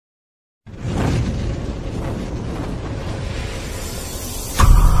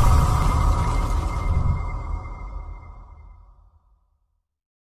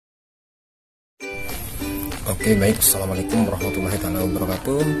Oke, baik. Assalamualaikum warahmatullahi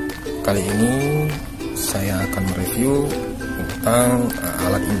wabarakatuh. Kali ini saya akan mereview tentang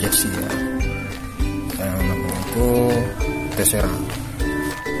alat injeksi ya, yang namanya itu Thesera.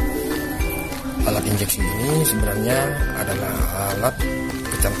 Alat injeksi ini sebenarnya adalah alat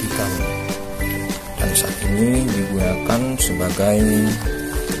kecantikan dan saat ini digunakan sebagai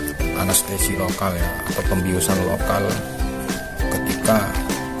anestesi lokal ya, atau pembiusan lokal ketika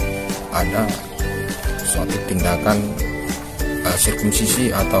ada suatu tindakan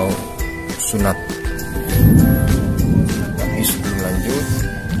sirkumsisi atau sunat. Tapi sebelum lanjut,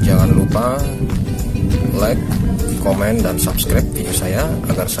 jangan lupa like, komen, dan subscribe video saya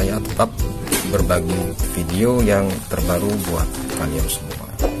agar saya tetap berbagi video yang terbaru buat kalian semua.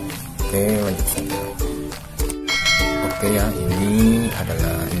 Oke, lanjut saja. Oke ya, ini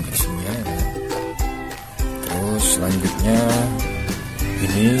adalah injeksinya ya. Terus selanjutnya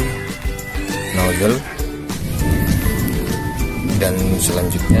ini nozzle, dan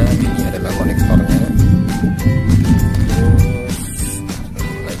selanjutnya ini adalah konektornya. Terus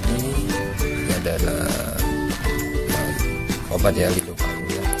lagi ini adalah obat ya, lidocain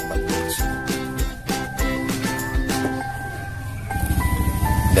ya, obat bius.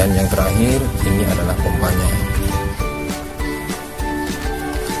 Dan yang terakhir ini adalah pompanya.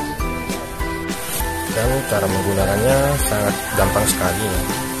 Dan cara menggunakannya sangat gampang sekali ya.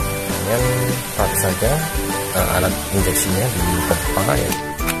 Kalian tarik saja alat injeksinya di pompa ya,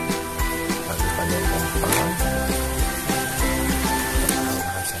 tarik pompa saja ya.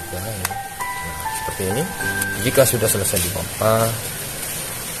 Nah, seperti ini. Jika sudah selesai di pompa,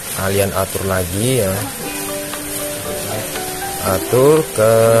 kalian atur lagi ya, atur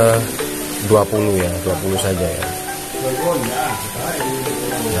ke 20 ya, 20 saja ya.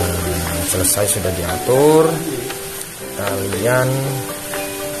 Nah, selesai sudah diatur, kalian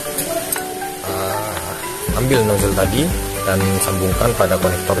ambil nozzle tadi dan sambungkan pada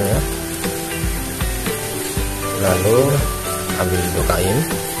konektornya, lalu ambil lidocain,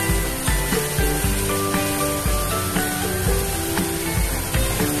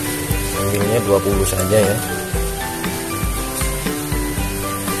 ambilnya 20 saja ya,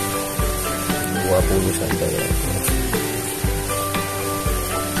 20 saja ya.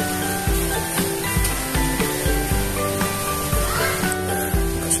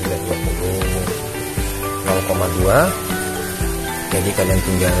 Sudah 0,2, jadi kalian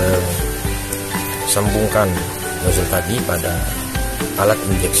tinggal sambungkan nozzle tadi pada alat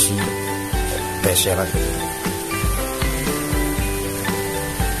injeksi Thesera.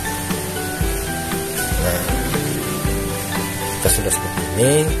 Nah, kita sudah seperti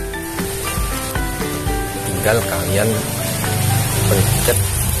ini, tinggal kalian pencet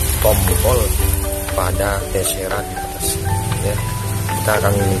tombol pada Thesera di atas ya. Kita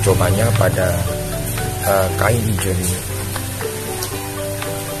akan mencobanya pada kain hijau ini.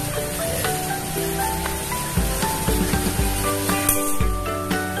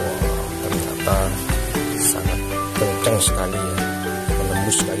 Wow, ternyata sangat kencang sekali ya,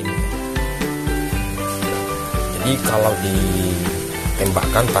 menembus kainnya. Jadi kalau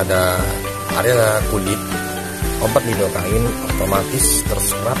ditembakkan pada area kulit, obat lidocain otomatis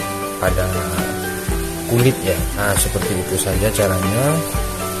terserap pada kulit ya. Nah, seperti itu saja caranya.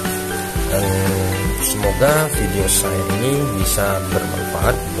 Dan semoga video saya ini bisa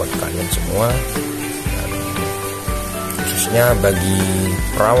bermanfaat buat kalian semua, dan khususnya bagi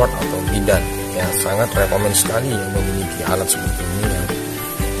perawat atau bidan ya, sangat rekomend sekali yang memiliki alat seperti ini ya,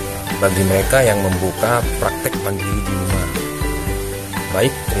 bagi mereka yang membuka praktek mandiri di rumah.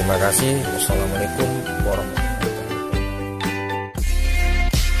 Baik, terima kasih. Wassalamualaikum warahmatullahi wabarakatuh.